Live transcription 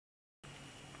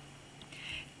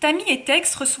Tammy et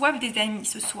Tex reçoivent des amis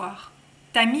ce soir.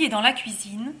 Tammy est dans la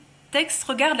cuisine, Tex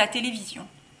regarde la télévision.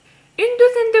 Une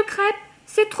douzaine de crêpes,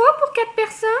 c'est trop pour 4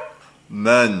 personnes?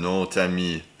 Mais non,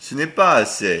 Tammy, ce n'est pas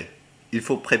assez. Il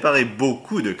faut préparer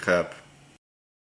beaucoup de crêpes.